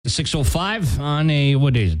6:05 on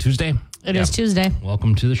what day is it? Tuesday? It is Tuesday.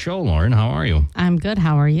 Welcome to the show, Lauren. How are you? I'm good.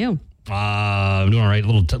 How are you? I'm doing all right. A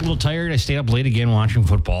little tired. I stayed up late again watching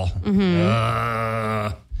football. Went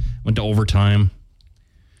to overtime.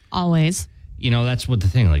 Always. You know, that's what the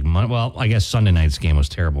thing. I guess Sunday night's game was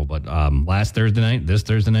terrible, but last Thursday night, this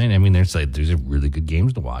Thursday night, I mean, these are really good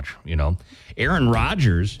games to watch. You know, Aaron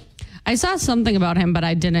Rodgers. I saw something about him, but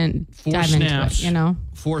I didn't dive into it, you know?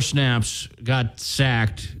 4 snaps, got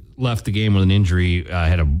sacked, left the game with an injury,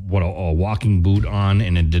 had a walking boot on,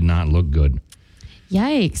 and it did not look good.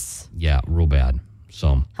 Yikes. Yeah, real bad.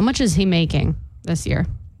 So, how much is he making this year,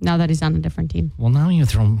 now that he's on a different team? Well, now you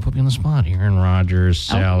put me on the spot. Aaron Rodgers,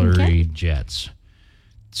 salary, Jets.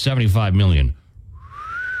 $75 million.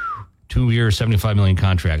 2 years, $75 million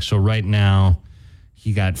contract. So right now,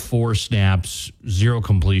 he got 4 snaps, 0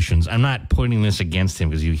 completions. I'm not putting this against him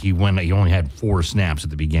because he only had 4 snaps at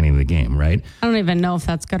the beginning of the game, right? I don't even know if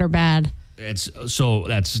that's good or bad. That's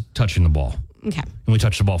touching the ball. Okay. And we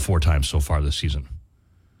touched the ball 4 times so far this season.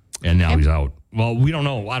 And now he's out. Well, we don't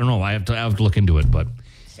know. I don't know. I have to look into it. But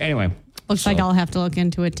anyway. Looks like I'll have to look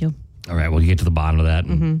into it too. All right. Well, you get to the bottom of that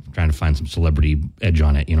and trying to find some celebrity edge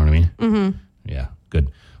on it. You know what I mean? Mm-hmm. Yeah.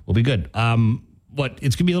 Good. We'll be good. It's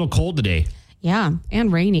going to be a little cold today. Yeah,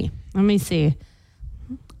 and rainy. Let me see.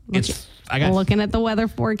 Looking at the weather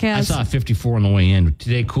forecast. I saw 54 on the way in.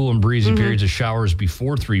 Today, cool and breezy periods of showers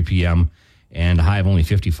before 3 p.m. and a high of only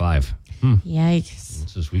 55.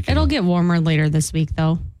 Yikes. This weekend. It'll get warmer later this week,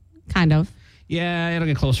 though. Kind of. Yeah, it'll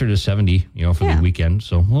get closer to 70, for the weekend.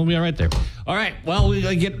 So we'll be all right there. All right. Well,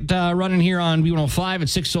 we get running here on B105 at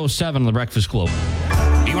 6:07 on the Breakfast Club.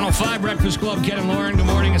 B105 Breakfast Club, Ken and Lauren. Good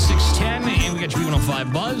morning at 6:10. And we got your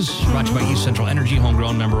B105 Buzz, brought to you by East Central Energy,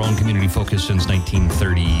 homegrown, member-owned, community-focused since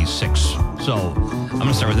 1936. So I'm going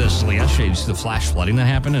to start with this. Yesterday, did you see the flash flooding that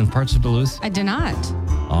happened in parts of Duluth? I did not.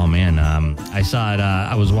 Oh, man. I saw it.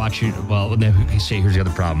 I was watching. Well, they say here's the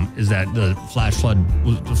other problem, is that the flash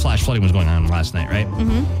flooding was going on last night, right?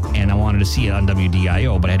 Mm-hmm. And I wanted to see it on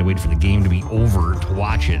WDIO, but I had to wait for the game to be over to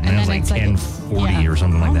watch it. And it was like 10:40 or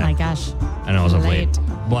something like that. Oh, my gosh. I know, I was up late.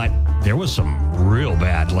 But there was some real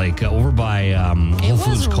bad, over by Whole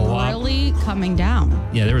Foods Co-op. It was really coming down.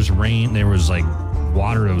 Yeah, there was rain. There was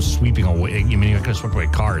water that was sweeping away. I mean, it could have swept away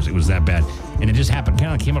cars. It was that bad. And it just happened,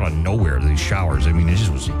 kind of came out of nowhere, these showers. I mean, it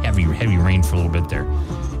just was heavy rain for a little bit there.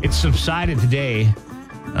 It subsided today.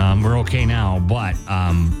 We're okay now. But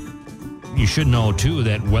you should know, too,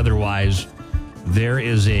 that weather-wise, there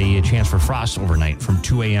is a chance for frost overnight from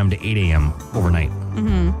 2 a.m. to 8 a.m. overnight.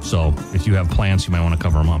 Mm-hmm. So if you have plants, you might want to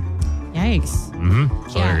cover them up. Yikes. Mm-hmm.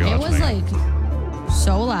 So there you go. It was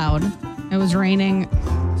so loud. It was raining.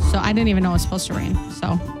 So I didn't even know it was supposed to rain.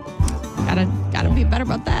 So gotta be better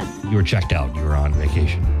about that. You were checked out. You were on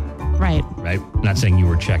vacation. Right. Not saying you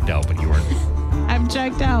were checked out, but you weren't. I'm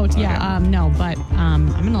checked out. Okay. Yeah. No, but I'm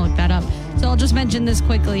going to look that up. So I'll just mention this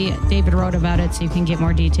quickly. David wrote about it, so you can get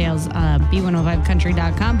more details.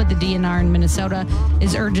 B105country.com. But the DNR in Minnesota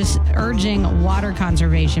is urging water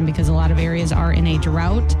conservation because a lot of areas are in a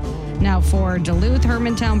drought. Now, for Duluth,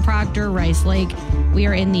 Hermantown, Proctor, Rice Lake, we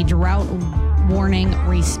are in the drought warning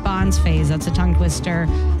response phase. That's a tongue twister.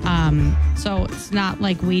 So it's not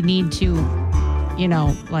like we need to,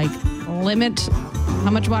 limit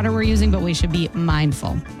how much water we're using, but we should be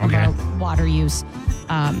mindful of our water use.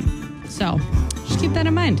 So just keep that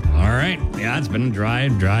in mind. All right. Yeah, it's been dry.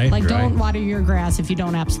 Don't water your grass if you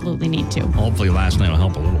don't absolutely need to. Hopefully last night will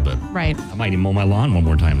help a little bit. Right. I might even mow my lawn one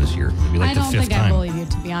more time this year. Maybe the 5th time. I don't think I believe you,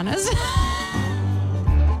 to be honest.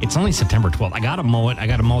 It's only September 12th. I got to mow it. I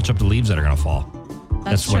got to mulch up the leaves that are going to fall.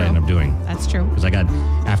 That's what I end up doing. That's true. Because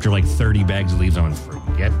after 30 bags of leaves, I'm going to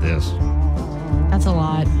forget this. That's a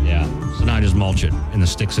lot. Yeah. So now I just mulch it and the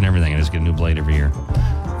sticks and everything. I just get a new blade every year.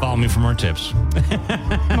 Follow me for more tips.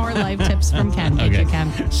 More life tips from Ken. Thank you, Ken.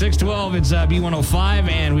 6:12, it's B105,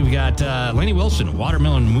 and we've got Lainey Wilson,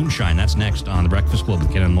 Watermelon Moonshine. That's next on the Breakfast Club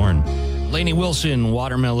with Ken and Lauren. Lainey Wilson,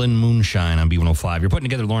 Watermelon Moonshine on B105. You're putting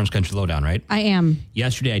together Lauren's Country Lowdown, right? I am.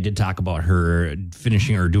 Yesterday, I did talk about her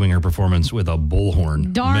finishing or doing her performance with a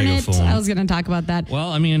bullhorn. Darn megaphone. it. I was going to talk about that. Well,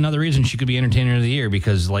 I mean, another reason she could be Entertainer of the Year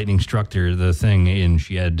because lightning struck her, the thing, and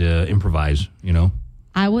she had to improvise,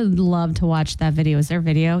 I would love to watch that video. Is there a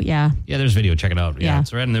video? Yeah. Yeah, there's video. Check it out. Yeah.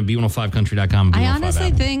 It's right on the B105country.com. I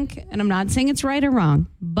honestly think, and I'm not saying it's right or wrong,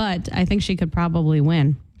 but I think she could probably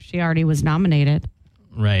win. She already was nominated.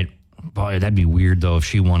 Right. Boy, that'd be weird, though, if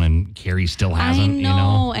she won and Carrie still hasn't, I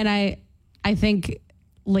know. And I think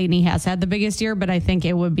Lainey has had the biggest year, but I think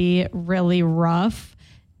it would be really rough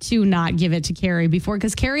to not give it to Carrie before,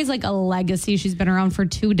 because Carrie's like a legacy. She's been around for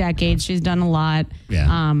 2 decades. She's done a lot.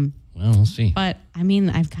 Yeah. Well, we'll see. But, I mean,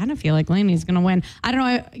 I kind of feel like Laney's going to win. I don't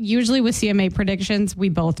know. Usually with CMA predictions, we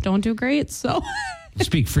both don't do great, so.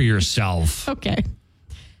 Speak for yourself. Okay.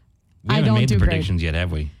 We haven't made the predictions yet,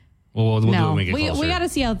 have we? Well, we'll do it when we get closer. We got to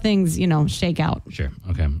see how things, shake out. Sure.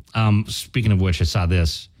 Okay. Speaking of which, I saw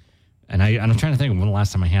this, and I'm trying to think of when the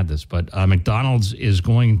last time I had this, but McDonald's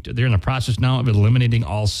they're in the process now of eliminating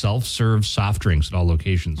all self-serve soft drinks at all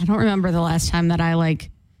locations. I don't remember the last time that I,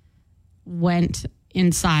 went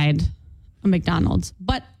inside a McDonald's,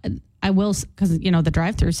 but I will, because the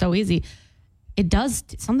drive-thru is so easy. It does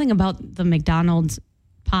something about the McDonald's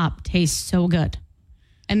pop tastes so good,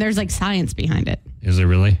 and there's science behind it. Is there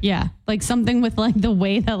really? Yeah, something with the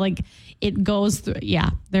way that it goes through.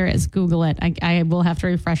 Yeah, there is. Google it. I will have to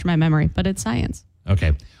refresh my memory, but it's science.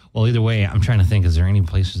 Okay. Well, either way, I'm trying to think. Is there any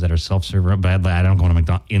places that are self-serve? But I don't go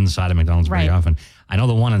to inside of McDonald's very often. I know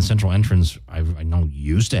the one on Central Entrance. I know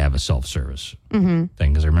used to have a self-service thing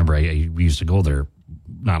because I remember we used to go there,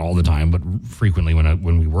 not all the time, but frequently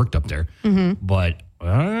when we worked up there. Mm-hmm. But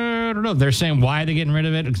I don't know. They're saying why they're getting rid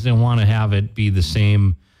of it because they want to have it be the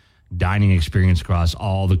same dining experience across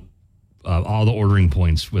all the ordering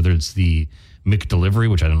points, whether it's the McDelivery,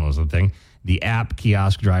 which I don't know is the thing, the app,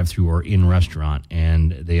 kiosk, drive-thru, or in-restaurant.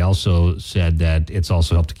 And they also said that it's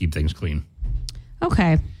also helped to keep things clean.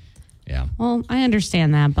 Okay. Yeah. Well, I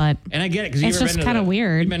understand that, but and I get it because it's just kind of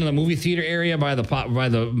weird. You've been to the movie theater area by the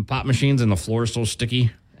pop machines, and the floor is so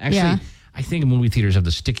sticky. Actually, yeah. I think movie theaters have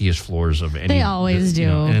the stickiest floors of any. They always do.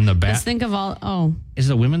 And in the just think of all. Oh, is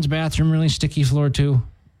the women's bathroom really sticky floor too?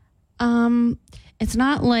 It's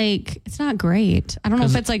not great. I don't know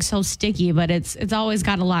if it's so sticky, but it's always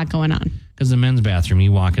got a lot going on. Because the men's bathroom,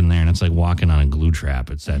 you walk in there and it's like walking on a glue trap.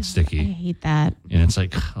 It's that sticky. I hate that. And it's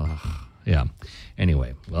yeah.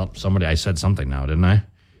 Anyway, well, I said something now, didn't I?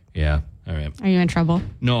 Yeah. All right. Are you in trouble?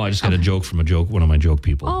 No, I just got a joke from one of my joke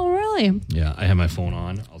people. Oh, really? Yeah, I have my phone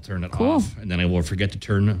on. I'll turn it off, and then I will forget to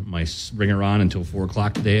turn my ringer on until 4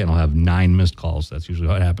 o'clock today, and I'll have 9 missed calls. That's usually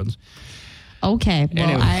how it happens. Okay. Well,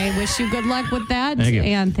 anyway. I wish you good luck with that. Thank you.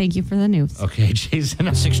 And thank you for the news. Okay,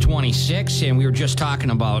 Jason, 626, and we were just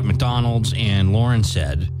talking about McDonald's, and Lauren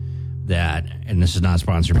said that, and this is not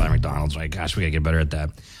sponsored by McDonald's. Right? Gosh, we got to get better at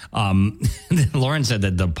that. Lauren said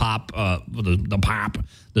that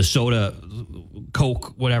the soda,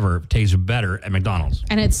 Coke, whatever, tastes better at McDonald's.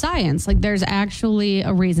 And it's science. There's actually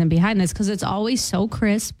a reason behind this because it's always so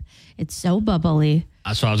crisp. It's so bubbly.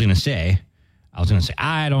 So I was going to say,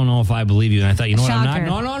 I don't know if I believe you. And I thought, you know what? Shocker.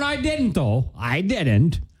 No, I didn't, though. I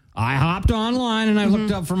didn't. I hopped online and I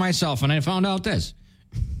looked up for myself and I found out this.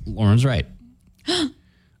 Lauren's right.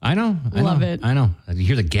 I know. Love it. I know. You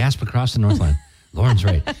hear the gasp across the Northland. Lauren's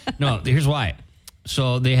right. No, here's why.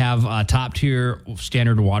 So they have top tier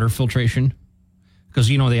standard water filtration because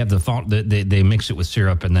they have they mix it with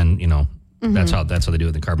syrup and then that's how they do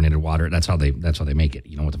it. The carbonated water. That's how they make it.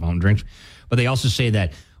 With the fountain drinks. But they also say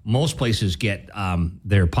that most places get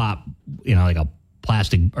their pop like a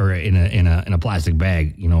plastic or in a plastic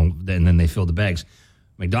bag. And then they fill the bags.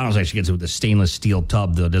 McDonald's actually gets it with a stainless steel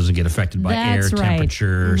tub that doesn't get affected by air,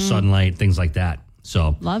 temperature, sunlight, things like that.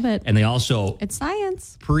 So love it. And they also it's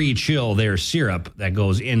science. Pre-chill their syrup that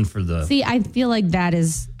goes in for the. See, I feel like that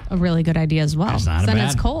is a really good idea as well. That's not then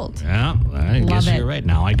bad. It's cold. Yeah, I guess you're right.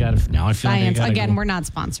 Now I got it. Now I feel science. Like again, we're not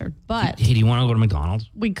sponsored, but hey, do you want to go to McDonald's?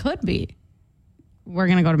 We could be. We're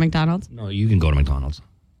gonna go to McDonald's. No, you can go to McDonald's.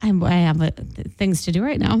 I have things to do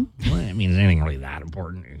right now. Well, I mean, is anything really that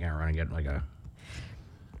important? You can't run and get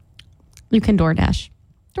You can DoorDash.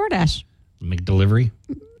 McDelivery.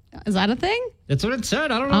 Is that a thing? That's what it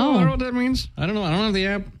said. I don't know. I don't know what that means. I don't know. I don't have the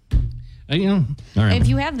app. All right. If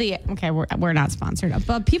you have we're not sponsored,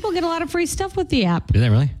 but people get a lot of free stuff with the app. Do they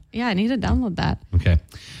really? Yeah, I need to download that. Okay.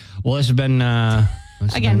 Well, this has been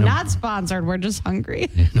not sponsored. We're just hungry.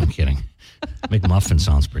 No kidding. McMuffin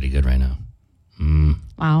sounds pretty good right now.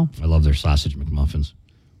 Wow. I love their sausage McMuffins.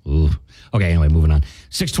 Ooh. Okay, anyway, moving on.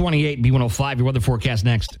 628 B105, your weather forecast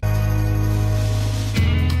next.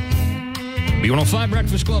 B105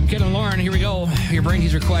 Breakfast Club, Ken and Lauren, here we go. Your brain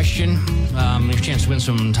teaser question. There's a chance to win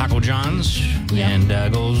some Taco John's. Yep.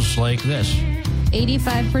 And goes like this.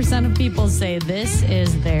 85% of people say this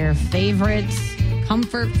is their favorite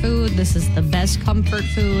comfort food. This is the best comfort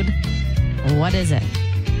food. What is it?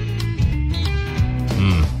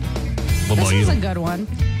 This is a good one.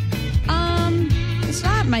 It's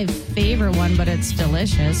not my favorite one, but it's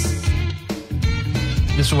delicious.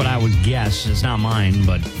 This is what I would guess. It's not mine,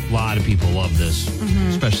 but a lot of people love this. Mm-hmm.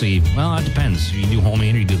 Especially, well, it depends. You do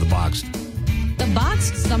homemade or you do the boxed. The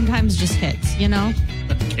boxed sometimes just hits,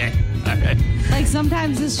 Okay. All right.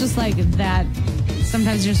 Sometimes it's just like that.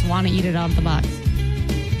 Sometimes you just want to eat it out of the box.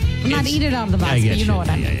 I'm not eating it out of the box, I get but you know what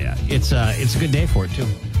I mean. Yeah. It's a good day for it, too.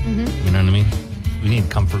 Mm-hmm. You know what I mean? We need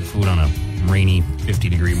comfort food on a rainy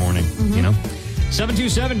 50-degree morning, you know?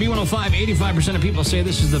 727-B105, 85% of people say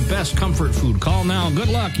this is the best comfort food. Call now. Good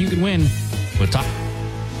luck. You can win with top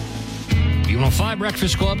B105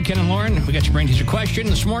 Breakfast Club. Ken and Lauren, we got your brain teaser question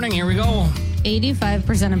this morning. Here we go.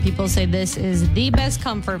 85% of people say this is the best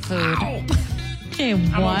comfort food. Ow. Okay,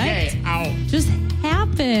 what? I'm okay. Ow. Just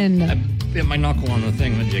happened? I bit my knuckle on the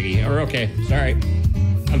thing, the jiggy. Or okay. Sorry.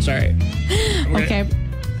 I'm sorry. Okay.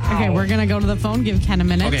 Okay, we're going to go to the phone. Give Ken a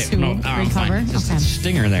minute to recover. Just a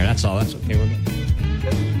stinger there. That's all. That's okay. We're good.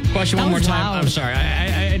 Question one more time. Loud. I'm sorry.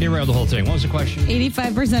 I derailed the whole thing. What was the question?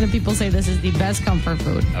 85% of people say this is the best comfort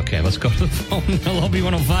food. Okay, let's go to the phone. Hello,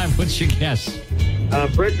 B105. What's your guess?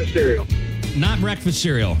 Breakfast cereal. Not breakfast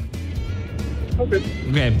cereal. Okay.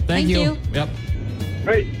 Okay, thank you. Yep.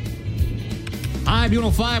 Right. Hi,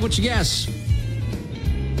 B105. What's your guess?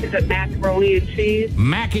 Is it macaroni and cheese?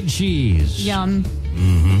 Mac and cheese. Yum.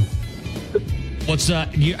 What's are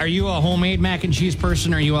you a homemade mac and cheese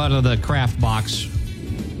person, or are you out of the Kraft box?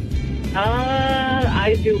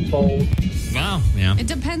 I do both. Wow, yeah. It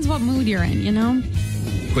depends what mood you're in, you know?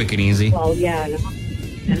 Quick and easy. Well, yeah,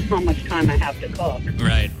 and how much time I have to cook.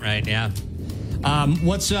 Right, yeah.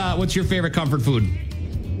 What's your favorite comfort food?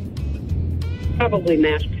 Probably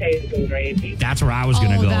mashed potatoes and gravy. That's where I was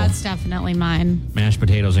going to go. That's definitely mine. Mashed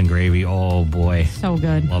potatoes and gravy. Oh, boy. So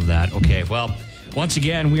good. Love that. Okay, well, once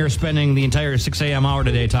again, we are spending the entire 6 a.m. hour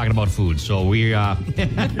today talking about food. So we...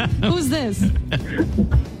 Who's this?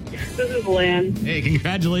 This is Lynn. Hey,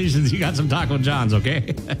 congratulations. You got some Taco John's,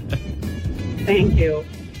 okay? Thank you.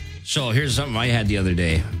 So here's something I had the other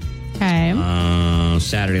day. Okay.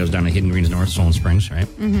 Saturday, I was down at Hidden Greens North, Solon Springs, right?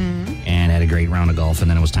 Mm-hmm. And had a great round of golf, and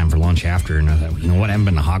then it was time for lunch after. And I thought, you know what? I haven't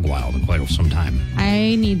been to Hog Wild in quite some time.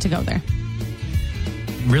 I need to go there.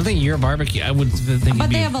 Really? You're a barbecue? I would think. But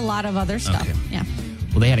they have a lot of other stuff. Okay. Yeah.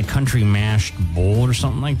 Well, they had a country mashed bowl or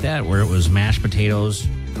something like that, where it was mashed potatoes,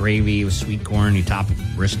 gravy with sweet corn, you top it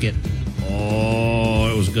with brisket. Oh,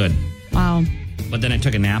 it was good. Wow. But then I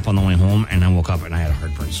took a nap on the way home, and I woke up and I had a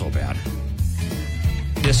heartburn so bad.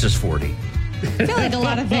 This is 40. I feel like a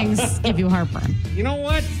lot of things give you heartburn. You know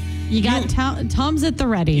what? You got Tom's at the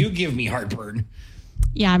ready. You give me heartburn.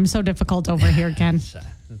 Yeah, I'm so difficult over here, Ken.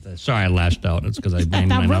 Sorry, I lashed out. It's because I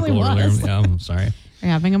banged that my really knuckle over was. there. Yeah, I'm sorry.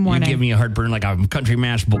 You're having a morning. You give me a heartburn like a country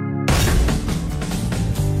mash bowl.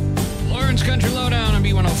 Lauren's Country Lowdown on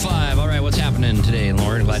B105. All right, what's happening today,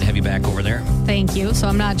 Lauren? Glad to have you back over there. Thank you. So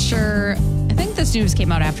I'm not sure. I think this news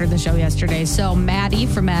came out after the show yesterday. So Maddie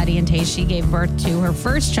from Maddie and Taste, she gave birth to her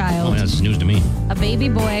first child. Oh, yeah, this is news to me. A baby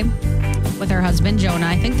boy with her husband, Jonah.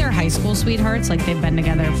 I think they're high school sweethearts. Like they've been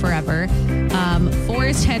together forever.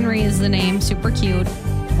 Forrest Henry is the name. Super cute.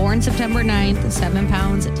 Born September 9th, 7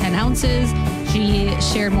 pounds, 10 ounces. She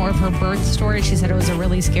shared more of her birth story. She said it was a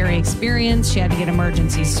really scary experience. She had to get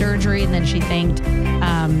emergency surgery, and then she thanked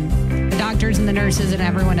the doctors and the nurses and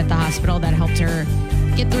everyone at the hospital that helped her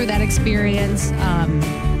get through that experience.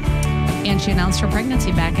 And she announced her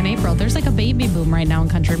pregnancy back in April. There's like a baby boom right now in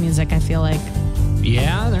country music, I feel like.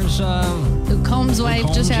 Yeah, there's... Luke Combs'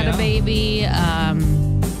 wife just had a baby.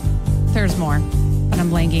 There's more, but I'm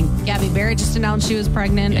blanking. Gabby Barrett just announced she was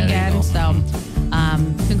pregnant again. So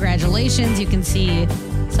congratulations. You can see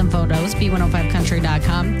some photos,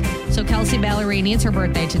 b105country.com. So Kelsey Ballerini, it's her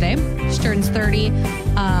birthday today. She turns 30.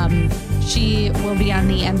 She will be on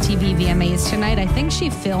the MTV VMAs tonight. I think she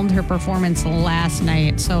filmed her performance last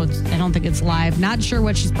night, so I don't think it's live. Not sure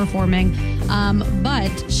what she's performing,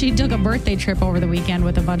 but she took a birthday trip over the weekend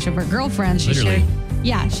with a bunch of her girlfriends.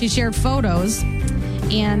 She shared photos.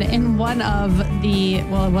 And in one of the,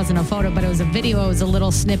 well, it wasn't a photo, but it was a video. It was a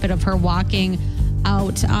little snippet of her walking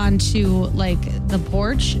out onto like the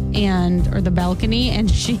porch or the balcony,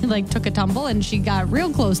 and she like took a tumble and she got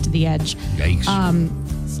real close to the edge. Yikes.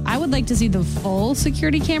 I would like to see the full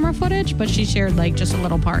security camera footage, but she shared like just a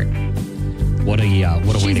little part. What a way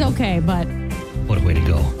to She's okay, but what a way to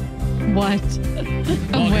go. What?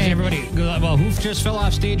 Well, because everybody, who just fell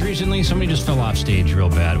off stage recently? Somebody just fell off stage real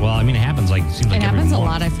bad. Well, I mean, it happens it happens a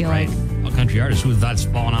lot, I feel like. A country artist who thought it's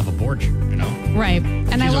falling off a porch, you know? Right.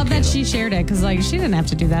 And I love that she shared it because, like, she didn't have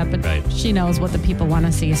to do that, but she knows what the people want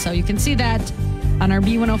to see. So you can see that on our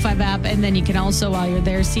B105 app. And then you can also, while you're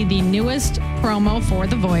there, see the newest promo for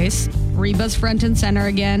The Voice. Reba's front and center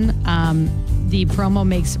again. The promo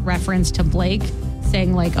makes reference to Blake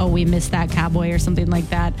saying, like, oh, we missed that cowboy or something like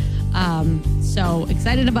that. So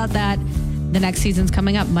excited about that. The next season's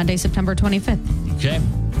coming up Monday, September 25th. Okay.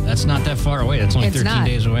 That's not that far away. That's only 13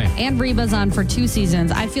 days away. And Reba's on for 2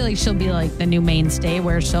 seasons. I feel like she'll be like the new mainstay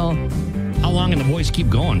where she'll How long can the voice keep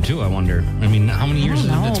going, too, I wonder? I mean, how many years?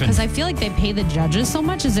 No, because I feel like they pay the judges so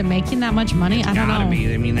much. Is it making that much money? I don't know. Gotta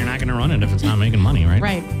be. I mean, they're not going to run it if it's not making money, right?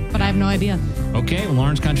 Right, but I have no idea. Okay, well,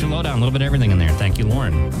 Lauren's Country Lowdown. A little bit of everything in there. Thank you,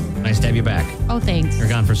 Lauren. Nice to have you back. Oh, thanks. You're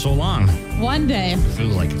gone for so long. One day. It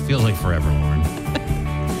feels like forever, Lauren.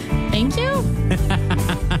 Thank you.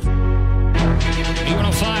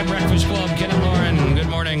 8:105 Breakfast Club, Ken and Lauren. Good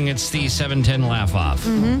morning. It's the 7:10 Laugh Off.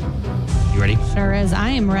 You ready? Sure is. I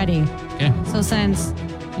am ready. Okay. So since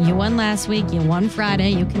you won last week, you won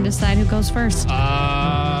Friday, you can decide who goes first. I'd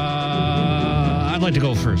like to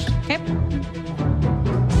go first. Okay.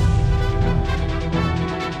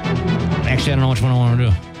 Actually, I don't know which one I want to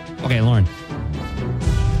do. Okay, Lauren.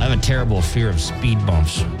 I have a terrible fear of speed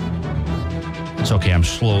bumps. It's okay. I'm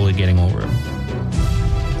slowly getting over it.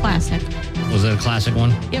 Classic. Was that a classic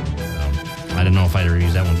one? Yep. I didn't know if I'd ever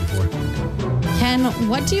used that one before. Ken,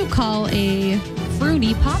 what do you call a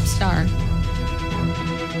fruity pop star?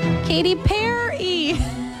 Katy Perry.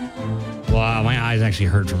 Wow, my eyes actually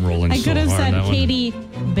hurt from rolling I so could have hard. said Katy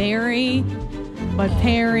Berry, but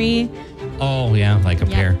Perry. Oh, yeah, like a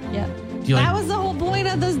pear. Yeah. Do you That like- was the whole point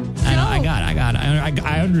of this joke. I know, I got it.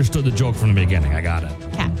 I understood the joke from the beginning. I got it.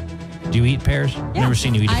 Okay. Do you eat pears? Yeah. Never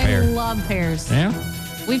seen you eat a pear. I love pears. Yeah?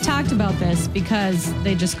 We've talked about this because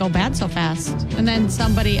they just go bad so fast. And then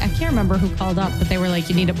somebody, I can't remember who called up, but they were like,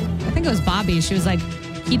 I think it was Bobby. She was like,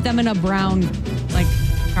 keep them in a brown, like,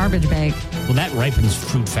 garbage bag. Well, that ripens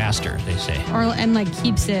fruit faster, they say. And like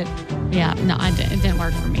keeps it, yeah, no, it didn't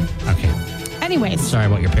work for me. Okay. Anyways, Sorry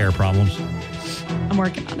about your pear problems. I'm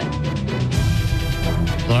working on it.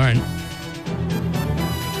 Lauren,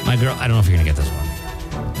 my girl, I don't know if you're going to get this one.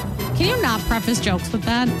 Can you not preface jokes with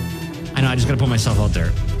that? I know, I just got to put myself out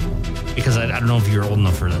there because I don't know if you're old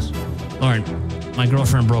enough for this. Lauren, my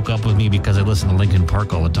girlfriend broke up with me because I listen to Linkin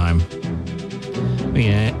Park all the time.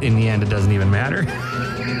 Yeah, in the end, it doesn't even matter.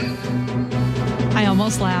 I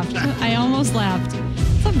almost laughed.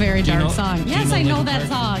 It's a very dark song. Yes, I know Linkin that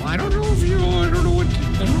Park? song. I don't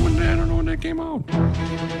know when that came out.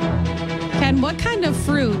 Ken, what kind of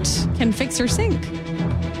fruit can fix your sink?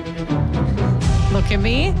 Look at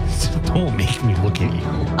me. Don't make me look at you.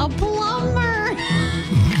 A plumber.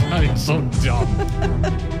 God, it's so dumb.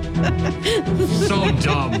 So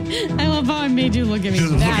dumb. I love how I made you look at me.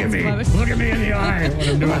 Just look at me. Funny. Look at me in the eye when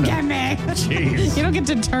I'm doing Look that. at me. Jeez. You don't get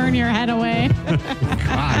to turn your head away.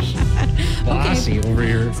 Gosh. Bossy over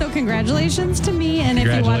here. So congratulations to me. And if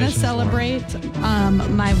you want to Congratulations, celebrate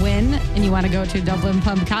my win and you want to go to Dublin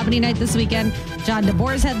Pub Comedy Night this weekend, John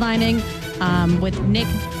DeBoer's headlining with Nick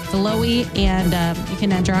DeLoe, and you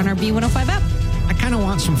can enter on our B105 app. I kind of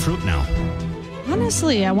want some fruit now.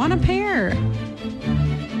 Honestly, I want a pear.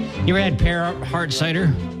 You ever had pear hard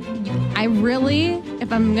cider? I really,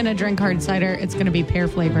 if I'm going to drink hard cider, it's going to be pear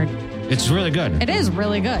flavored. It's really good. It is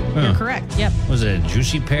really good. Huh. You're correct. Yep. Was it a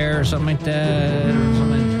juicy pear or something like that? Or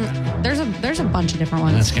something? There's a bunch of different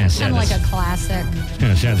ones. That's kinda sad. Kind of like a classic. It's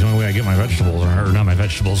kind of sad. It's the only way I get my vegetables, or not my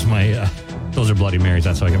vegetables. Those are Bloody Marys.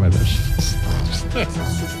 That's how I get my vegetables.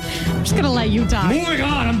 I'm just going to let you talk. Moving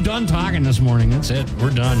on. I'm done talking this morning. That's it.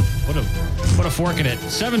 We're done. Put a fork in it.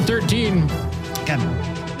 7:13. Got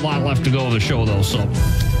a lot left to go of the show, though, so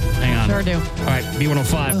hang on. Sure do. All right,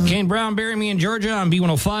 B105. Kane Brown, Bury Me in Georgia on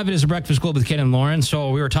B105. It is the Breakfast Club with Ken and Lauren. So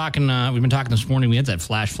we've been talking this morning. We had that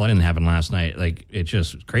flash flooding that happened last night. Like, it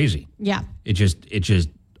just was crazy. Yeah. It just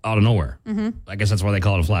out of nowhere. Mm-hmm. I guess that's why they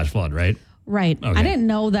call it a flash flood, right? Right. Okay. I didn't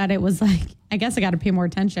know that it was like, I guess I got to pay more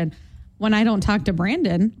attention. When I don't talk to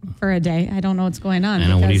Brandon for a day, I don't know what's going on. I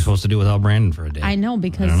know. What are you supposed to do without Brandon for a day? I know,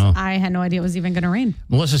 because I had no idea it was even going to rain.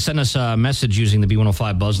 Melissa sent us a message using the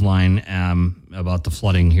B105 buzz line about the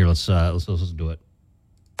flooding. Here, let's do it.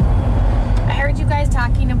 I heard you guys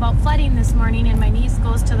talking about flooding this morning, and my niece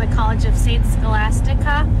goes to the College of St.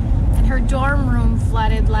 Scholastica, and her dorm room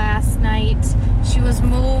flooded last night. She was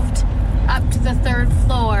moved up to the 3rd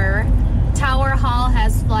floor. Tower Hall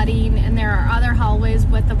has flooding, and there are other hallways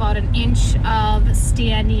with about an inch of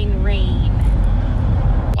standing rain.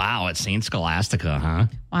 Wow, at St. Scholastica, huh?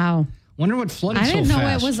 Wow. Wonder what flooded so fast. I didn't know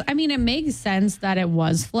it was. I mean, it makes sense that it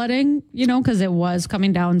was flooding, because it was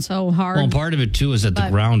coming down so hard. Well, part of it, too, is that the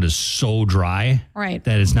ground is so dry right,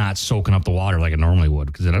 that it's not soaking up the water like it normally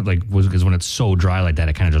would. Because when it's so dry like that,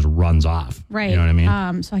 it kind of just runs off. Right. You know what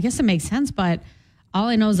I mean? So I guess it makes sense, but all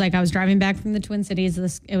I know is, I was driving back from the Twin Cities.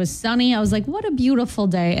 It was sunny. I was like, what a beautiful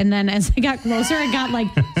day. And then as I got closer, it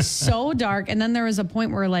got so dark. And then there was a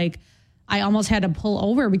point where I almost had to pull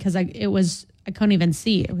over because I couldn't even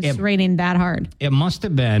see. It was raining that hard. It must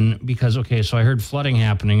have been because, so I heard flooding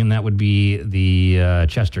happening, and that would be the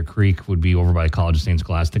Chester Creek would be over by College of St.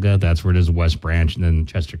 Scholastica. That's where it is, West Branch, and then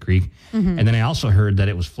Chester Creek. Mm-hmm. And then I also heard that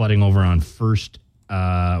it was flooding over on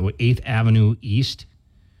 8th Avenue East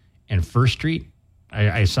and 1st Street.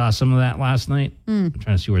 I saw some of that last night. I'm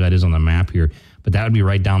trying to see where that is on the map here. But that would be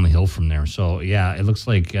right down the hill from there. So, yeah, it looks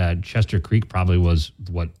like Chester Creek probably was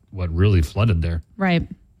what really flooded there. Right.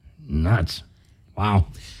 Nuts. Wow.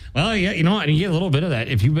 Well, yeah, you know, and you get a little bit of that.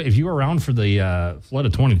 If you were around for the flood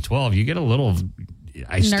of 2012, you get a little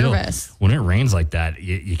nervous. When it rains like that,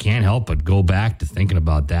 you can't help but go back to thinking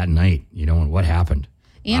about that night, you know, and what happened.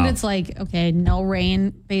 And it's like, no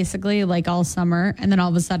rain basically like all summer. And then all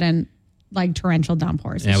of a sudden, like torrential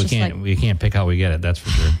downpours. Yeah, we can't pick how we get it. That's for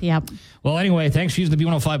sure. Yep. Well, anyway, thanks for using the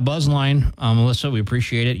B105 Buzz line, Melissa. We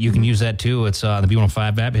appreciate it. You can use that too. It's the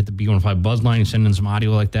B105 app. Hit the B105 Buzz line. You send in some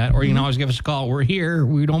audio like that, or you can always give us a call. We're here.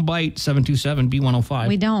 We don't bite. 727 B105.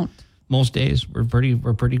 We don't. Most days we're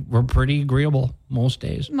pretty agreeable. Most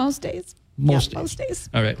days. Most days.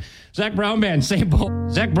 All right. Zach Brown Band, same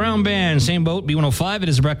boat. Zach Brown Band, same boat, B105. It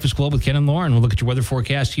is the Breakfast Club with Ken and Lauren. We'll look at your weather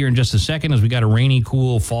forecast here in just a second as we got a rainy,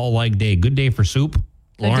 cool, fall-like day. Good day for soup.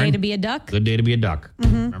 Lauren? Good day to be a duck. Good day to be a duck.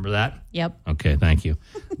 Mm-hmm. Remember that? Yep. Okay, thank you.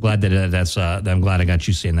 Glad that I'm glad I got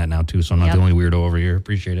you saying that now, too, so I'm not the only weirdo over here.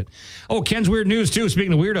 Appreciate it. Oh, Ken's weird news, too.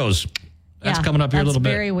 Speaking of weirdos. That's coming up here a little bit.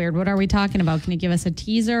 That's very weird. What are we talking about? Can you give us a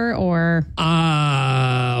teaser or?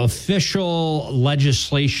 Official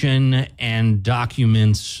legislation and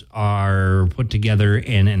documents are put together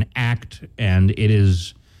in an act, and it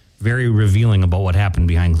is very revealing about what happened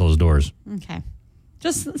behind closed doors. Okay.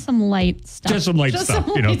 Just some light stuff. Just some light stuff,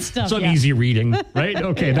 some easy reading, right?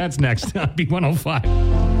 Okay, that's next on B105.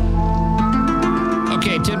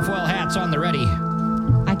 Okay, tinfoil hats on the ready.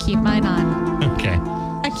 I keep mine on. Okay.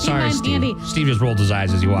 Sorry, Steve. Handy. Steve just rolled his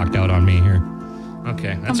eyes as he walked out on me here.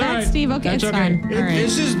 Okay, that's all right. Steve. Okay, that's it's okay. fine. All right.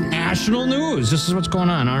 This is national news. This is what's going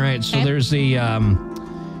on. All right, so there's the,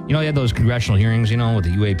 you had those congressional hearings, with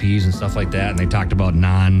the UAPs and stuff like that, and they talked about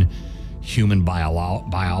non-human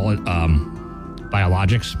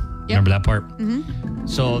biologics. Yep. Remember that part? Mm-hmm.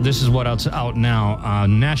 So this is what's out now.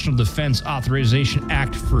 National Defense Authorization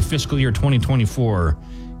Act for fiscal year 2024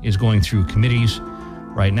 is going through committees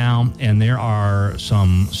right now, and there are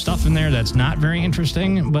some stuff in there that's not very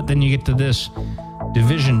interesting, but then you get to this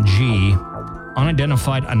Division G,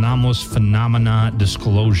 Unidentified Anomalous Phenomena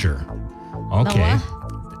Disclosure. Okay.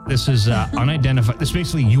 This is unidentified. This is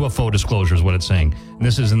basically UFO disclosure is what it's saying. And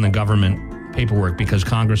this is in the government paperwork because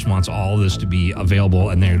Congress wants all this to be available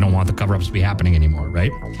and they don't want the cover-ups to be happening anymore,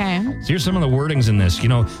 right? Okay. So here's some of the wordings in this,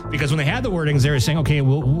 because when they had the wordings, they were saying, okay,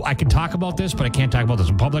 well, I can talk about this, but I can't talk about this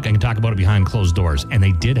in public. I can talk about it behind closed doors. And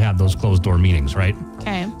they did have those closed door meetings, right?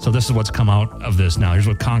 Okay. So this is what's come out of this now. Here's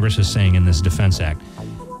what Congress is saying in this Defense Act.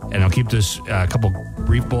 And I'll keep this a couple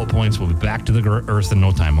brief bullet points. We'll be back to the earth in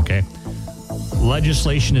no time, okay?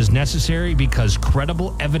 Legislation is necessary because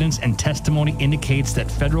credible evidence and testimony indicates that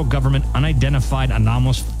federal government unidentified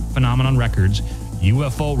anomalous phenomenon records,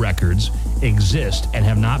 UFO records, exist and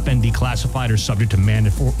have not been declassified or subject to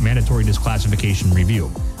mandatory disclassification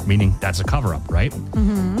review, meaning that's a cover-up, right?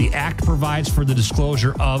 Mm-hmm. The act provides for the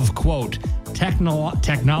disclosure of, quote,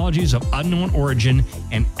 technologies of unknown origin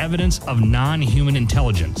and evidence of non-human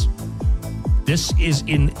intelligence. This is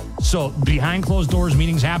so behind closed doors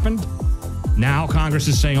meetings happened. Now Congress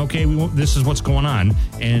is saying, okay, this is what's going on,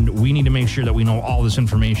 and we need to make sure that we know all this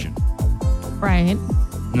information. Right.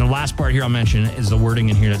 And the last part here I'll mention is the wording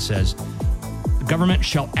in here that says, the government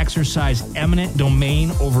shall exercise eminent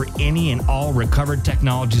domain over any and all recovered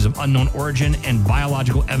technologies of unknown origin and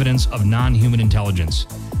biological evidence of non-human intelligence.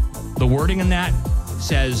 The wording in that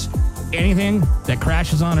says anything that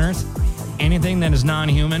crashes on Earth, anything that is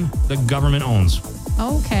non-human, the government owns.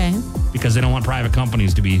 Okay. Because they don't want private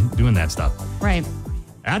companies to be doing that stuff. Right.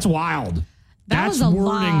 That's wild. That's a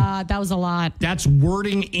lot. That was a lot. That's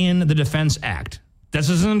wording in the Defense Act. This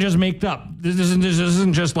isn't just made up. This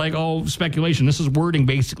isn't just like, speculation. This is wording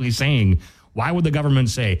basically saying, why would the government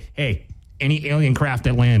say, hey, any alien craft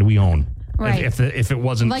that land we own? Right. If it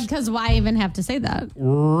wasn't. Because why even have to say that?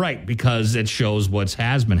 Right. Because it shows what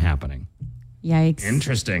has been happening. Yikes.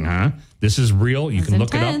 Interesting, huh? This is real. You can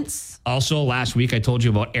look intense. It up. Also, last week I told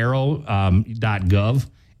you about aaro.gov,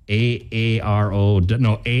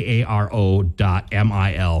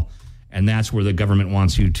 aaro.mil. And that's where the government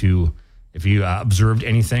wants you to, if you observed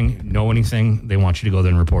anything, know anything, they want you to go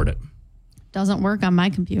there and report it. Doesn't work on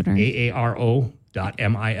my computer.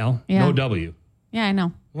 aaro.mil. Yeah. No W. Yeah, I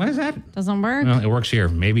know. What is that? Doesn't work. Well, it works here.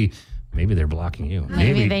 Maybe Maybe they're blocking you.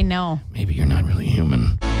 Maybe they know. Maybe you're not really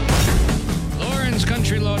human. Lauren's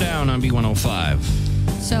Country Lowdown on B105.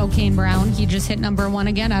 So Kane Brown, he just hit number 1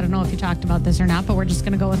 again. I don't know if you talked about this or not, but we're just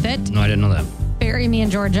going to go with it. No, I didn't know that. Bury Me in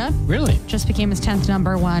Georgia. Really? Just became his 10th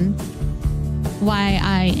number 1. Why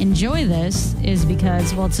I enjoy this is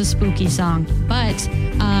because, well, it's a spooky song. But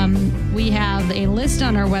we have a list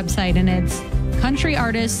on our website, and it's country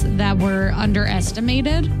artists that were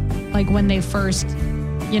underestimated, like when they first,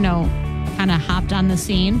 kind of hopped on the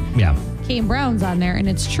scene. Yeah. Kane Brown's on there, and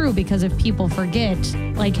it's true because if people forget,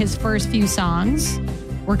 like his first few songs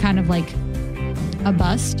were kind of like a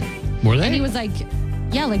bust. Were they? And he was like,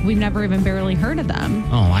 yeah, like we've never even barely heard of them.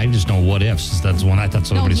 Oh, I just know What Ifs. That's one I thought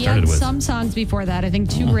somebody started with. He had some songs before that. I think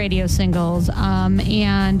 2 radio singles.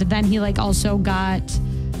 And then he also got,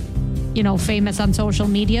 famous on social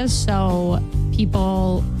media. So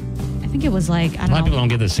people, I think it was a lot of people don't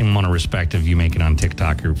get the same amount of respect if you make it on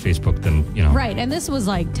TikTok or Facebook than, Right. And this was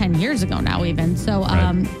 10 years ago now even. So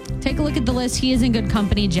take a look at the list. He is in good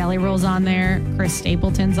company. Jelly Roll's on there. Chris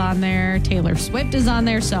Stapleton's on there. Taylor Swift is on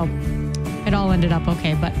there. So it all ended up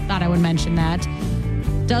okay, but thought I would mention that.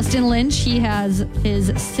 Dustin Lynch, he has his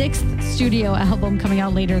 6th studio album coming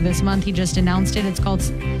out later this month. He just announced it. It's called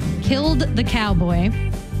Killed the Cowboy,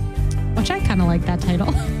 which I kind of like that title.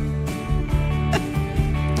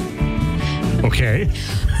 Okay.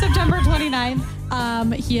 September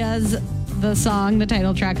 29th. He has the song, the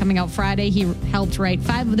title track, coming out Friday. He helped write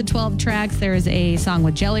 5 of the 12 tracks. There is a song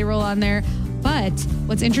with Jelly Roll on there. But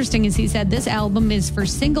what's interesting is he said this album is for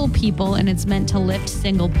single people and it's meant to lift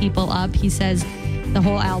single people up. He says the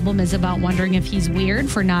whole album is about wondering if he's weird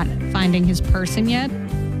for not finding his person yet.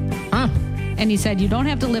 Huh. And he said you don't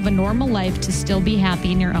have to live a normal life to still be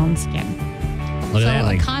happy in your own skin. Look at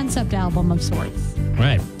that. A concept album of sorts.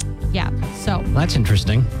 Right. Yeah. So that's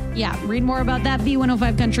interesting. Yeah, read more about that,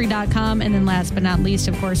 b105country.com. And then last but not least,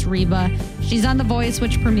 of course, Reba. She's on The Voice,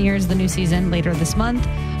 which premieres the new season later this month.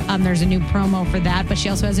 There's a new promo for that, but she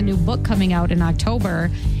also has a new book coming out in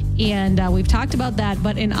October. And we've talked about that,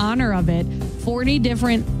 but in honor of it, 40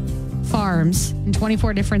 different farms in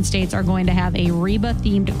 24 different states are going to have a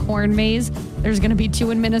Reba-themed corn maze. There's going to be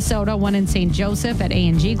 2 in Minnesota, 1 in St. Joseph at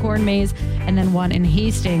A&G Corn Maze, and then 1 in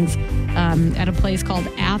Hastings at a place called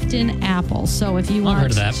Afton Apple. So if you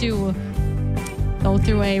want to go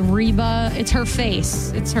through a Reba, it's her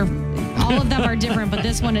face. It's her. All of them are different, but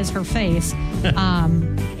this one is her face. Well,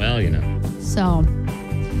 So,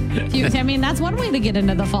 that's one way to get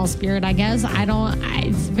into the fall spirit, I guess.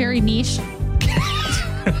 It's very niche.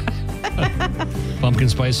 Pumpkin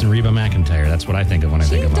Spice and Reba McEntire. That's what I think of when I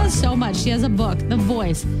think of her. She does so much. She has a book, The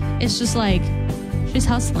Voice. It's just she's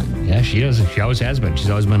hustling. Yeah, she is. She always has been. She's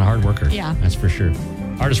always been a hard worker. Yeah. That's for sure.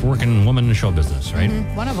 Hardest working woman in the show business, right?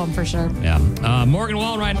 Mm-hmm. One of them for sure. Yeah. Morgan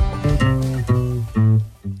Wallenright.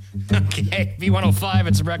 Okay, B105,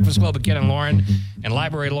 it's the Breakfast Club with Ken and Lauren and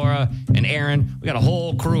Library Laura and Aaron. We got a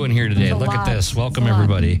whole crew in here today. Look at this. Welcome,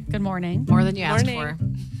 everybody. Good morning. More than you asked for.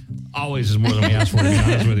 Always is more than we asked for, to be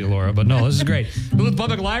honest with you, Laura. But no, this is great. Duluth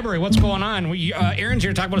Public Library, what's going on? Aaron's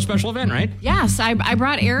here to talk about a special event, right? Yes, I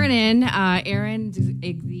brought Aaron in. Aaron's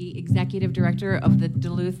the executive director of the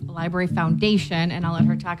Duluth Library Foundation, and I'll let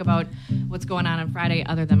her talk about what's going on Friday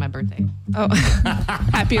other than my birthday. Oh,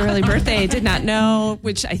 happy early birthday. Did not know,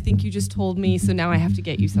 which I think you just told me, so now I have to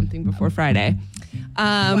get you something before Friday.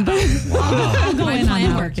 I'll go in on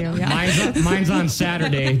that work too. Yeah. Mine's on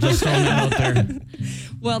Saturday, just throwing that out there.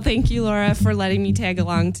 Well, thank you, Laura, for letting me tag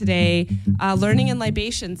along today. Learning and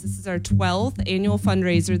Libations, this is our 12th annual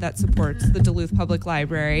fundraiser that supports the Duluth Public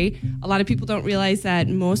Library. A lot of people don't realize that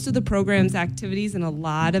most of the programs, activities, and a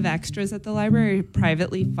lot of extras at the library are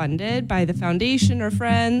privately funded by the foundation or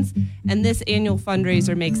friends, and this annual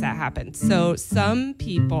fundraiser makes that happen. So some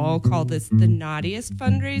people call this the naughtiest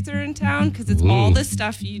fundraiser in town because it's all the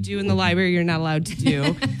stuff you do in the library you're not allowed to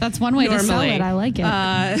do. That's one way to sell it. I like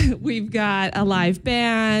it. We've got a live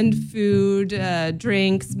band, food,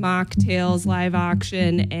 drinks, mocktails, live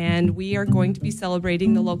auction, and we are going to be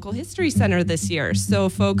celebrating the local history center this year. So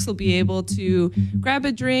folks will be able to grab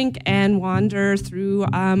a drink and wander through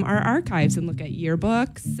our archives and look at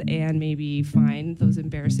yearbooks and maybe find those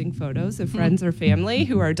embarrassing photos of friends or family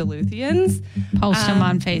who are Duluthians. Post them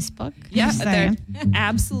on Facebook. Yeah,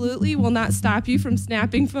 absolutely will not stop you from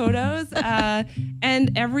snapping photos.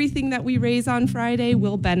 And everything that we raise on Friday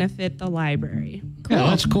will benefit the library. Cool. Yeah,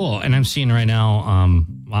 that's cool. And I'm seeing right now,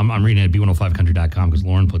 I'm reading it at b105country.com because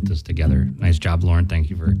Lauren put this together. Nice job, Lauren. Thank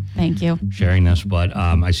you for sharing this. But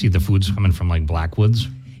I see the food's coming from like Blackwoods.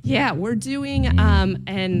 Yeah, we're doing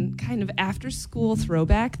an kind of after-school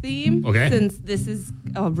throwback theme. Okay. Since this is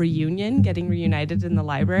a reunion, getting reunited in the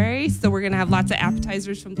library. So we're going to have lots of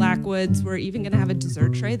appetizers from Blackwoods. We're even going to have a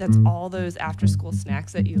dessert tray that's all those after-school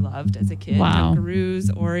snacks that you loved as a kid. Wow. Dunkaroos,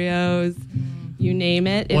 Oreos, you name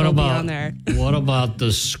it. It'll be on there. What about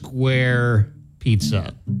the square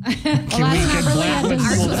pizza? That's not really a Ours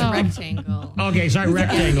was dessert. a rectangle. Okay, sorry,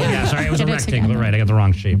 rectangle. Yeah, sorry, it was a Get it rectangle. together. Right, I got the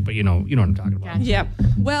wrong shape, but you know what I'm talking about. Gotcha. Yep.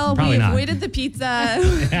 Well, Probably we not. avoided the pizza,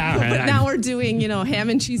 Yeah, right. but now we're doing, ham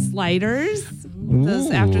and cheese sliders. Those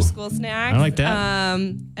Ooh. after-school snacks. I like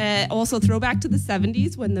that. Also, throwback to the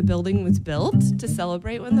 70s when the building was built, to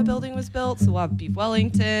celebrate when the building was built. So we'll have beef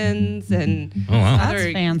Wellingtons and Oh, wow. other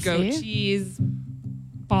That's fancy. goat cheese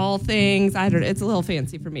ball things. I don't know. It's a little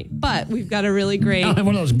fancy for me. But we've got a really great... I'll have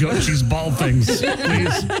one of those goat cheese ball things,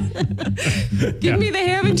 please. Give me the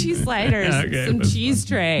ham and cheese sliders, Okay, some that's cheese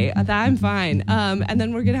tray. I'm fine. And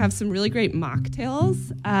then we're going to have some really great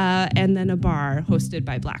mocktails and then a bar hosted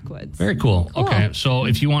by Blackwoods. Very cool. Okay, so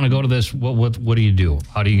if you want to go to this, what do you do?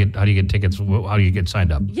 How do you get tickets? How do you get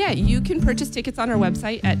signed up? Yeah, you can purchase tickets on our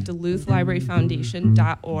website at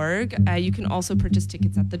DuluthLibraryFoundation.org. You can also purchase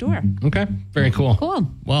tickets at the door. Okay, very cool. Cool.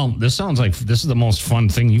 Well, this sounds like this is the most fun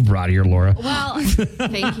thing you brought here, Laura. Well,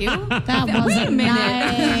 thank you. That Wait a wasn't minute.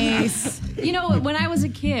 nice. When I was a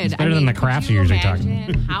kid, better than the crafts you usually talk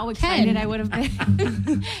about. How excited I would have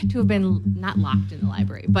been to have been not locked in the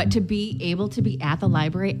library, but to be able to be at the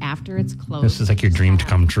library after it's closed. This is like your dream to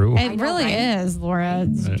come true. It know, really right? is, Laura.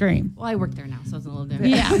 It's a dream. Well, I work there now, so it's a little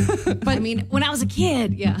different. Yeah. But when I was a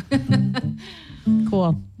kid, yeah.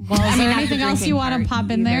 Cool. Well, is there not the anything else drinking you want to part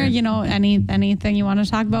pop in there? either. Anything you want to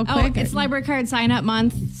talk about quick? It's library card sign up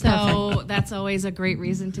month, so that's always a great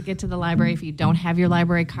reason to get to the library if you don't have your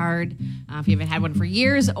library card, if you haven't had one for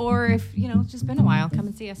years, or if it's just been a while, come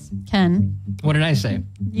and see us. Ken, What did I say?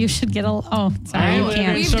 you should get a. Oh, sorry, you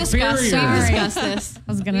can't. We've Superior. discussed this.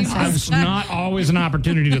 I was gonna say. It's not always an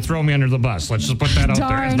opportunity to throw me under the bus. Let's just put that out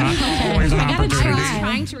there. It's not always an I gotta opportunity. I try. was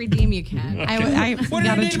trying to redeem you, Ken. I What did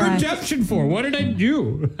I gotta need try. redemption for? What did I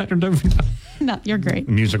do? I don't know. No, you're great.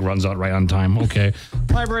 Music runs out right on time. Okay.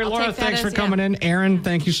 Library Laura, take that thanks for as, coming in. Aaron,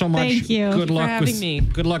 thank you so much. Thank you Good for luck having me.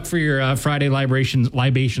 Good luck for your Friday libations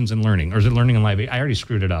and learning. Or is it learning and libation? I already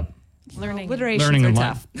screwed it up. Learning. Alliterations Learning are and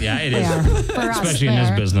tough. Yeah, it They is. are. For us, Especially in they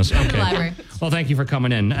this are. business. Okay. library. Well, thank you for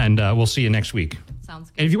coming in, and we'll see you next week. Sounds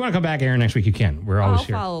And good. if you want to come back, Aaron, next week, you can. We're always I'll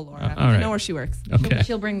here. follow Laura. All right. I know where she works. Okay.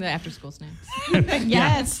 She'll bring the after-school snacks.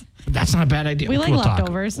 Yes. That's not a bad idea. We like We'll talk.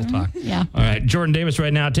 leftovers. We'll talk. Yeah. All right. Jordan Davis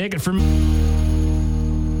right now. Take it from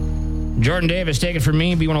Jordan Davis, take it from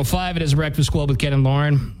me. B105. It is Breakfast Club with Ken and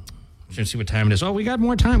Lauren. Let's see what time it is. Oh, we got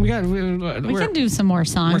more time. We can do some more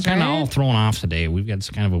songs. We're kind of right? all thrown off today. We've got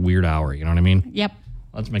kind of a weird hour. You know what I mean? Yep.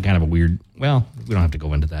 Let's make kind of a weird. Well, we don't have to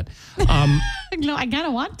go into that. No, I kind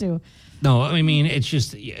of want to. No, I mean it's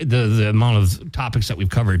just the amount of topics that we've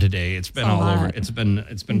covered today. It's been It's a all over. lot. It's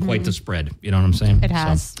been quite the spread. You know what I'm saying? It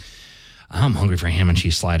has. So, I'm hungry for a ham and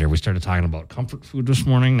cheese slider. We started talking about comfort food this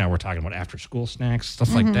morning. Now we're talking about after school snacks,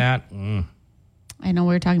 stuff like that. I know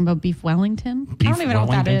we were talking about beef Wellington. I Beef don't even know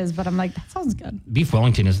what that Wellington? is, but I'm like, that sounds good. Beef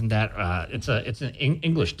Wellington, isn't that? It's an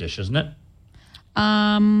English dish, isn't it?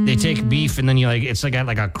 Um, They take beef and then it's got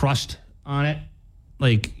like a crust on it,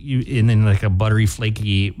 and then like a buttery,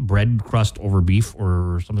 flaky bread crust over beef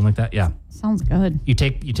or something like that. Yeah, sounds good. you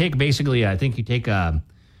take basically, I think you take a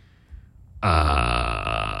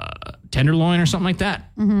tenderloin or something like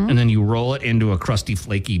that, and then you roll it into a crusty,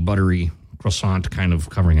 flaky, buttery croissant kind of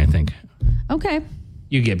covering. I think Okay.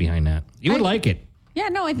 you get behind that. You would like it. Yeah,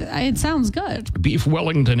 no, it sounds good. Beef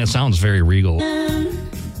Wellington. It sounds very regal.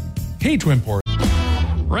 Hey, Twin Ports.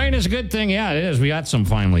 Rain is a good thing. Yeah, it is. We got some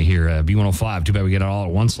finally here. B105. Too bad we get it all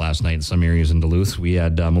at once last night in some areas in Duluth. We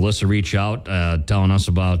had Melissa reach out telling us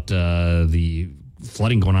about the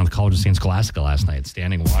flooding going on at the College of St. Scholastica last night.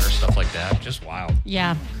 Standing water, stuff like that. Just wild.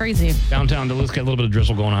 Yeah, crazy. Downtown Duluth got a little bit of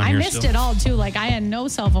drizzle going on I here missed still. it all too. Like I had no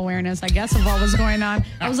self-awareness, I guess, of what was going on.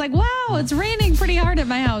 I was like, wow, it's raining pretty hard at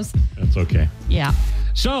my house. That's okay. Yeah.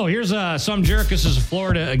 So here's some jerk. This is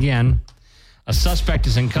Florida again. A suspect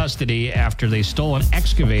is in custody after they stole an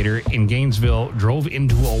excavator in Gainesville, drove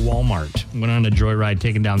into a Walmart, went on a joyride,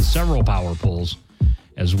 taking down several power poles.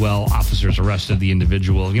 As well, officers arrested the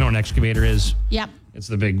individual. You know what an excavator is? Yep. It's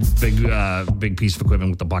the big piece of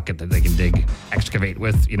equipment with the bucket that they can excavate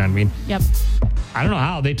with. You know what I mean? Yep. I don't know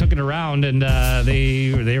how they took it around, and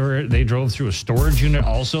they drove through a storage unit,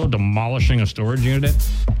 also demolishing a storage unit.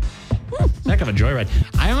 It's a heck of a joyride.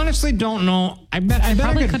 I honestly don't know. I bet I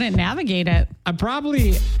Probably couldn't navigate it. I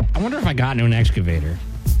wonder if I got into an excavator,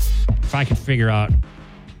 if I could figure out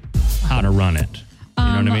how to run it.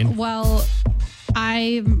 You know what I mean? Well,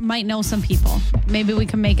 I might know some people. Maybe we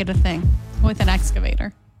can make it a thing with an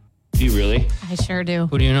excavator. Do you really? I sure do.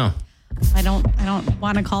 Who do you know? I don't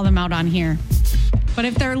want to call them out on here. But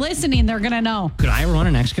if they're listening, they're going to know. Could I run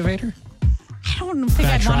an excavator? I don't think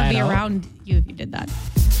I'd want to be around you if you did that.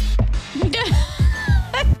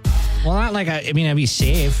 Well, not like I mean, I'd be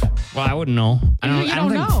safe. Well, I wouldn't know. I don't know. I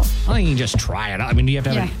don't think you can just try it. I mean, you have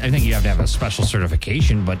to have. I think you have to have a special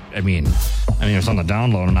certification. But I mean, it's on the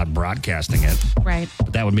download. I'm not broadcasting it. Right.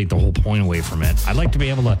 But that would make the whole point away from it. I'd like to be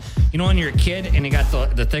able to, when you're a kid and you got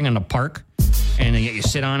the thing in the park, and then you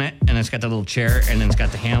sit on it, and it's got the little chair, and then it's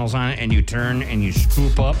got the handles on it, and you turn and you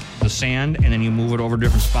scoop up the sand, and then you move it over a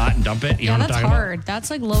different spot and dump it. You know what I'm that's talking hard. About? That's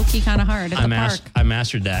like low key kind of hard at the park. I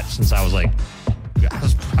mastered that since I was like.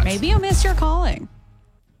 Maybe you missed your calling.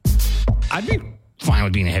 I'd be fine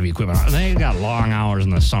with being a heavy equipment. They got long hours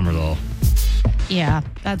in the summer, though. Yeah,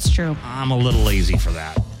 that's true. I'm a little lazy for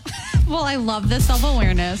that. Well, I love the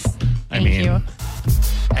self-awareness. Thank you.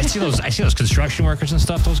 I see those construction workers and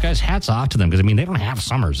stuff. Those guys, hats off to them because they don't have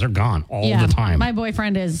summers. They're gone all the time. My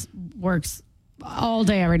boyfriend works all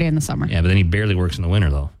day, every day in the summer. Yeah, but then he barely works in the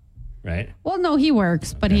winter, though. Right? Well, no, he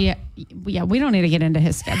works, but we don't need to get into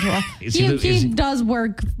his schedule. He does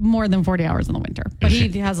work more than 40 hours in the winter, but he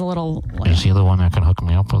has a little. Is he the one that can hook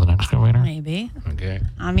me up with an excavator? Maybe. Okay.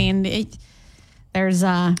 I mean, there's.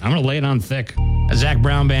 I'm going to lay it on thick. A Zach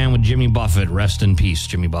Brown band with Jimmy Buffett. Rest in peace,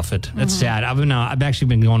 Jimmy Buffett. That's sad. I've actually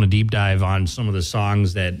been going a deep dive on some of the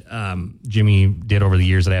songs that Jimmy did over the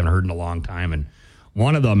years that I haven't heard in a long time, and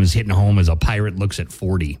one of them is hitting home as A Pirate Looks at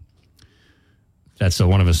 40. That's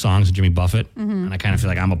one of his songs, Jimmy Buffett. Mm-hmm. And I kind of feel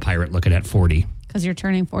like I'm a pirate looking at 40. Because you're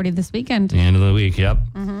turning 40 this weekend. The end of the week, yep.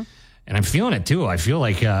 Mm-hmm. And I'm feeling it, too. I feel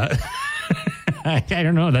like, I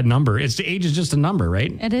don't know, that number. Age is just a number,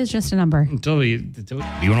 right? It is just a number.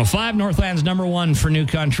 B105, Northland's number one for New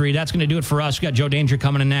Country. That's going to do it for us. We got Joe Danger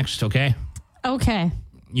coming in next, okay? Okay.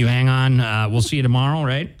 You hang on. We'll see you tomorrow,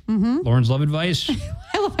 right? Mm-hmm. Lauren's Love Advice.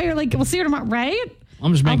 I love how you're like, we'll see you tomorrow, right?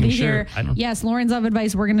 I'm just making sure. Yes, Lauren's Love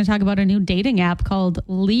Advice. We're going to talk about a new dating app called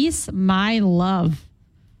Lease My Love.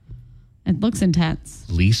 It looks intense.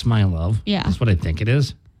 Lease My Love? Yeah. That's what I think it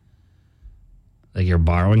is? Like you're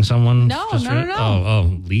borrowing someone? No.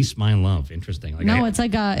 Oh, Lease My Love. Interesting. It's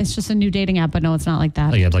like it's just a new dating app, but no, it's not like that.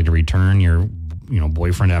 Like you have to return your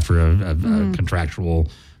boyfriend after a contractual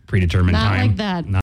predetermined time. Not like that.